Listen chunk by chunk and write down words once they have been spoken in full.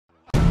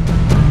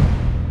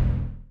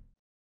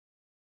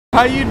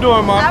How you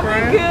doing, my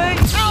friend? I'm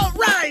good. All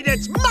right,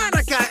 it's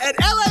Monica at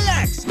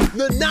LAX,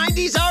 the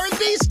 90s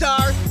R&B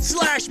star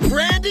slash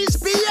Brandy's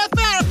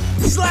BFF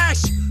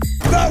slash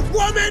the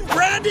woman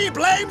Brandy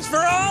blames for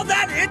all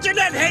that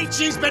internet hate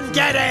she's been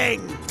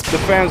getting. The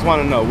fans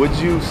want to know, would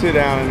you sit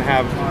down and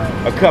have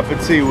a cup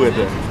of tea with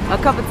her? A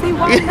cup of tea?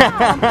 Why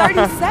not?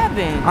 I'm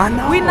 37. I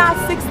know. We're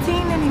not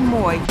 16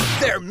 anymore.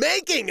 They're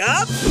making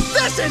up?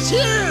 This is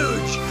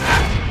huge!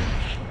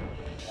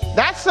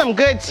 That's some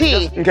good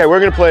tea. Okay,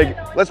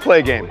 let's play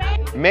a game.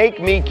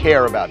 Make me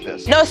care about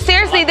this. No,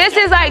 seriously, this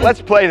is like...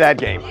 Let's play that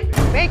game.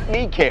 Make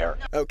me care.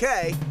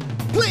 Okay.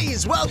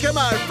 Please welcome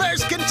our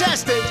first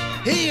contestant.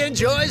 He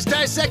enjoys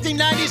dissecting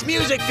 90s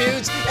music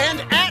feuds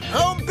and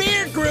at-home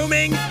beard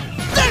grooming.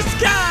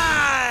 This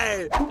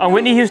guy! On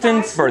Whitney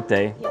Houston's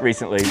birthday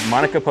recently,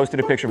 Monica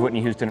posted a picture of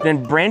Whitney Houston.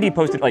 Then Brandy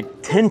posted like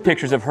 10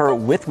 pictures of her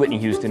with Whitney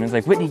Houston. It's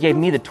like, Whitney gave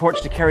me the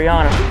torch to carry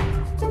on.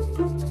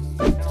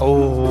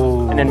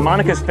 Oh. And then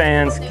Monica's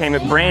fans came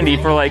at Brandy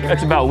for like,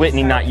 it's about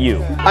Whitney, not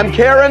you. I'm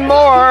caring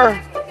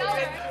more.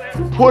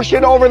 Push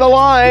it over the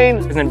line.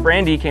 And then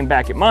Brandy came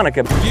back at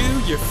Monica.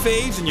 You, your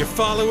faves, and your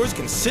followers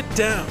can sit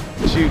down.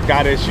 She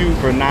got issue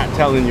for not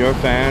telling your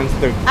fans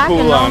to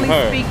cool on her. I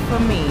can only speak for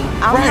me.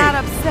 I'm not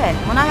upset.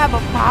 When I have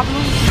a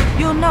problem,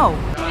 you'll know.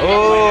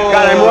 Oh.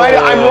 God,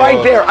 I'm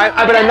right there.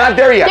 But I'm not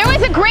there yet. There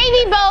was a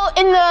gravy boat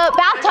in the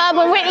bathtub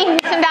when Whitney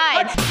Houston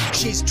died.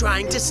 She's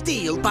trying to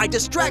steal by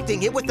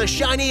distracting him with a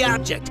shiny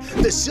object,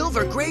 the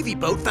silver gravy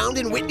boat found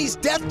in Whitney's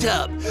death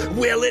tub.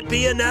 Will it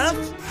be enough?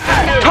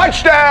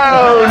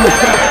 Touchdown!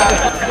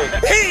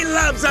 He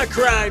loves a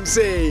crime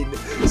scene.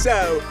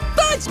 So,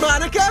 thanks,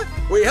 Monica.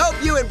 We hope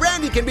you and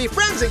Brandy can be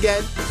friends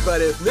again.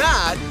 But if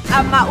not...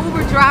 My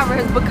Uber driver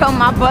has become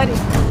my buddy.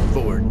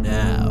 For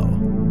now.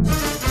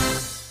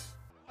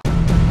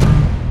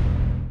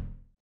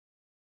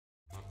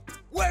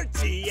 We're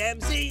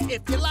TMZ.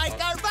 If you like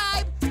our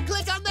vibe,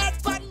 click on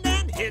that button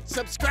and hit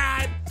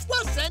subscribe.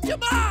 We'll send you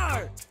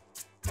more.